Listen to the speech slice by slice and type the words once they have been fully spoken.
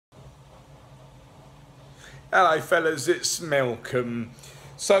Hello fellas, it's Malcolm.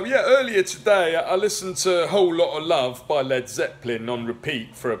 So yeah, earlier today I listened to A Whole Lot of Love by Led Zeppelin on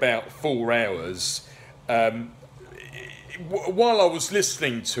repeat for about 4 hours. While I was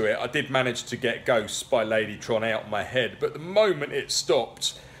listening to it, I did manage to get Ghosts by Ladytron out of my head, but the moment it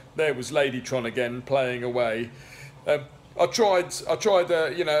stopped, there was Ladytron again playing away. I tried,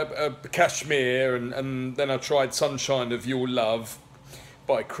 Kashmir, and then I tried Sunshine of Your Love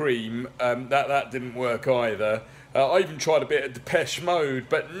by Cream. That didn't work either. I even tried a bit of Depeche Mode,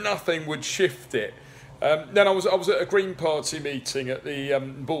 but nothing would shift it. Then I was at a Green Party meeting at the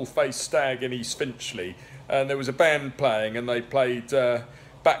Bullface Stag in East Finchley, and there was a band playing, and they played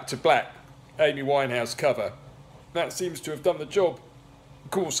Back to Black, Amy Winehouse cover. That seems to have done the job.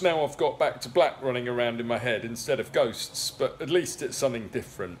 Of course, now I've got Back to Black running around in my head instead of Ghosts, but at least it's something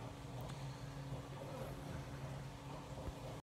different.